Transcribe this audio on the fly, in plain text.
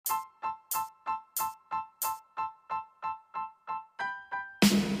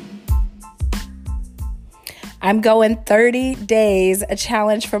I'm going 30 days, a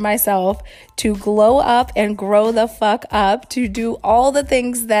challenge for myself to glow up and grow the fuck up, to do all the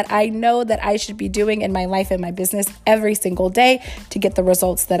things that I know that I should be doing in my life and my business every single day to get the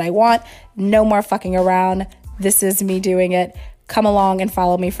results that I want. No more fucking around. This is me doing it. Come along and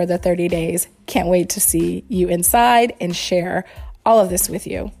follow me for the 30 days. Can't wait to see you inside and share all of this with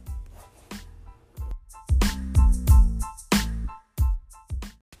you.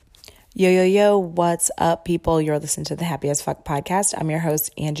 Yo, what's up, people? You're listening to the Happy as Fuck podcast. I'm your host,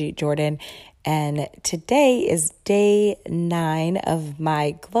 Angie Jordan, and today is day 9 of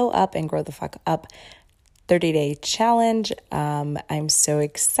my Glow Up and Grow the Fuck Up 30-day challenge. I'm so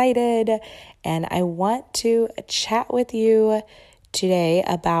excited, and I want to chat with you today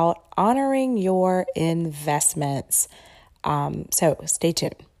about honoring your investments. So stay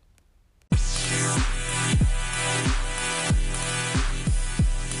tuned.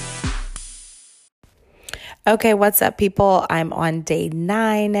 Okay, what's up, people? I'm on day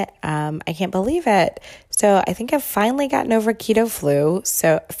 9. I can't believe it. So I think I've finally gotten over keto flu.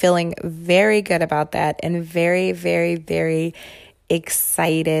 So feeling very good about that and very, very, very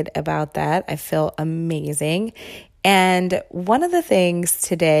excited about that. I feel amazing. And one of the things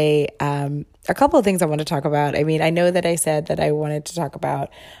today, a couple of things I want to talk about. I mean, I know that I said that I wanted to talk about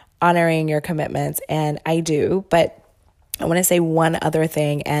honoring your commitments, and I do, but I want to say one other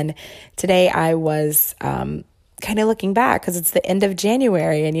thing. And today I was kind of looking back because it's the end of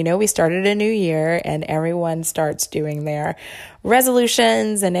January, and we started a new year and everyone starts doing their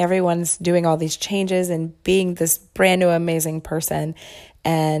resolutions and everyone's doing all these changes and being this brand new amazing person.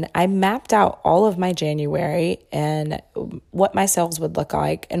 And I mapped out all of my January and what my sales would look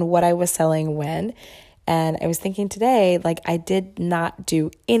like and what I was selling when. And I was thinking today, I did not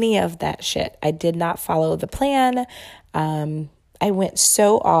do any of that shit. I did not follow the plan. I went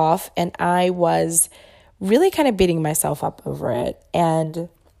so off, and I was really kind of beating myself up over it. And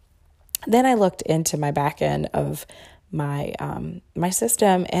then I looked into my back end of my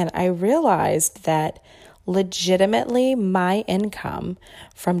system, and I realized that legitimately my income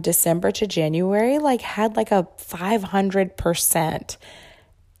from December to January had a 500%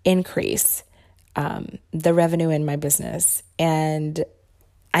 increase, the revenue in my business. And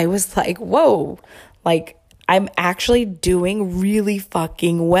I was like, whoa, I'm actually doing really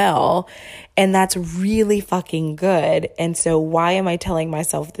fucking well, and that's really fucking good. And so why am I telling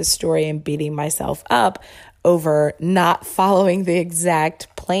myself this story and beating myself up over not following the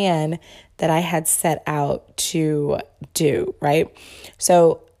exact plan that I had set out to do, right?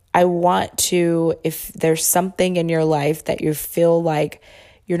 So I want to, if there's something in your life that you feel like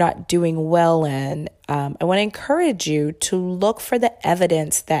you're not doing well in, I want to encourage you to look for the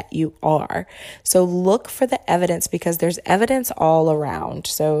evidence that you are. So look for the evidence, because there's evidence all around.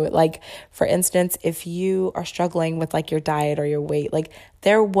 So for instance, if you are struggling with your diet or your weight,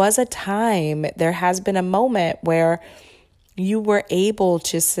 there was a time, there has been a moment where you were able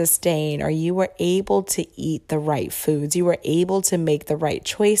to sustain, or you were able to eat the right foods. You were able to make the right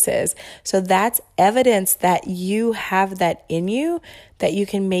choices. So that's evidence that you have that in you, that you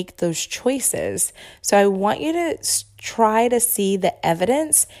can make those choices. So I want you to try to see the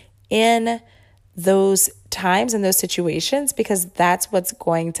evidence in those times and those situations, because that's what's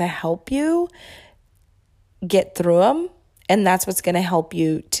going to help you get through them. And that's what's going to help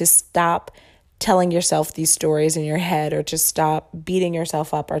you to stop telling yourself these stories in your head, or to stop beating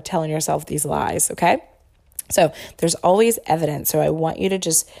yourself up or telling yourself these lies, okay? So there's always evidence. So I want you to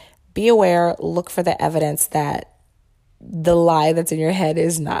just be aware, look for the evidence that the lie that's in your head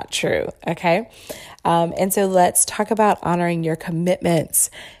is not true, okay? And so let's talk about honoring your commitments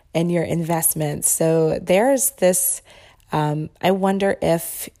and your investments. So there's this, I wonder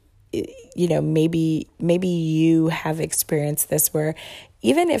if, maybe you have experienced this, where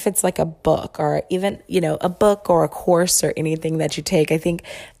even if it's a book, or even, a book or a course or anything that you take, I think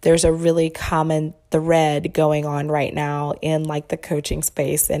there's a really common thread going on right now in the coaching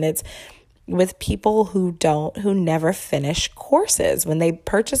space. And it's with people who never finish courses. When they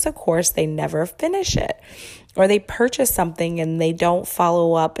purchase a course, they never finish it, or they purchase something and they don't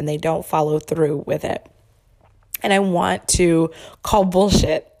follow up and they don't follow through with it. And I want to call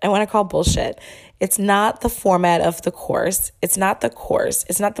bullshit. It's not the format of the course. It's not the course.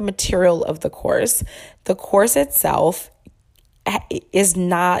 It's not the material of the course. The course itself is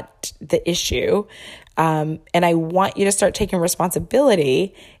not the issue. And I want you to start taking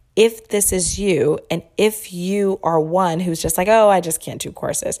responsibility if this is you, and if you are one who's just like, oh, I just can't do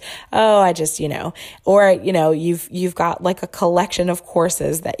courses. Oh, I just, or, you've got like a collection of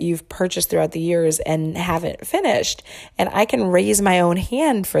courses that you've purchased throughout the years and haven't finished. And I can raise my own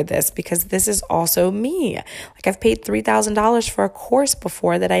hand for this because this is also me. Like I've paid $3,000 for a course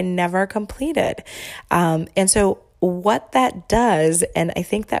before that I never completed. And so what that does, and I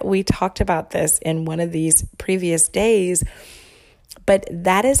think that we talked about this in one of these previous days, but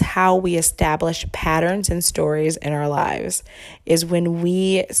that is how we establish patterns and stories in our lives, is when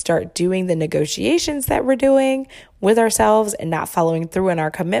we start doing the negotiations that we're doing with ourselves and not following through on our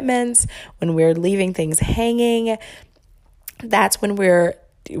commitments, when we're leaving things hanging. That's when we're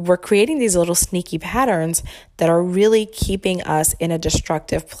creating these little sneaky patterns that are really keeping us in a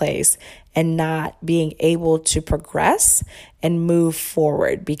destructive place and not being able to progress and move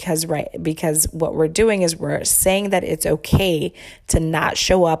forward because what we're doing is we're saying that it's okay to not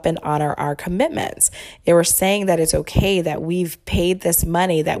show up and honor our commitments. And we're saying that it's okay that we've paid this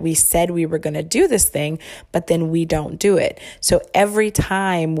money, that we said we were going to do this thing, but then we don't do it. So every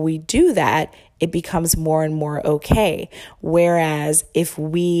time we do that, it becomes more and more okay. Whereas if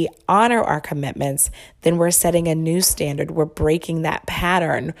we honor our commitments, then we're setting a new standard. We're breaking that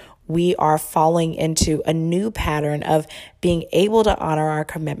pattern. We are falling into a new pattern of being able to honor our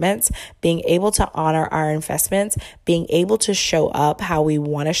commitments, being able to honor our investments, being able to show up how we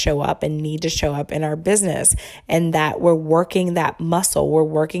want to show up and need to show up in our business. And that we're working that muscle. We're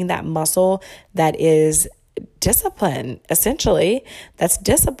working that muscle that is discipline, essentially. That's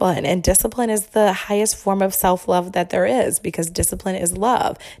discipline. And discipline is the highest form of self-love that there is, because discipline is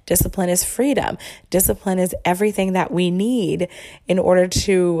love. Discipline is freedom. Discipline is everything that we need in order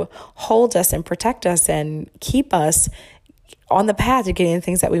to hold us and protect us and keep us on the path to getting the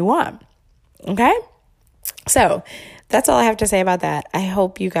things that we want. Okay? So that's all I have to say about that. I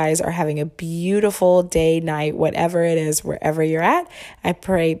hope you guys are having a beautiful day, night, whatever it is, wherever you're at. I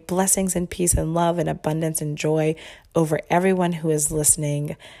pray blessings and peace and love and abundance and joy over everyone who is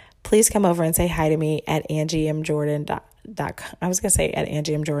listening. Please come over and say hi to me at angiemjordan.com. I was going to say at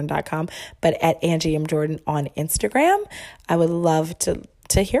angiemjordan.com, but at angiemjordan on Instagram. I would love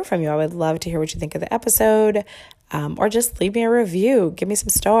to hear from you. I would love to hear what you think of the episode, or just leave me a review. Give me some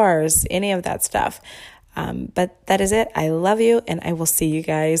stars, any of that stuff. But that is it. I love you, and I will see you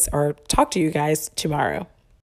guys or talk to you guys tomorrow.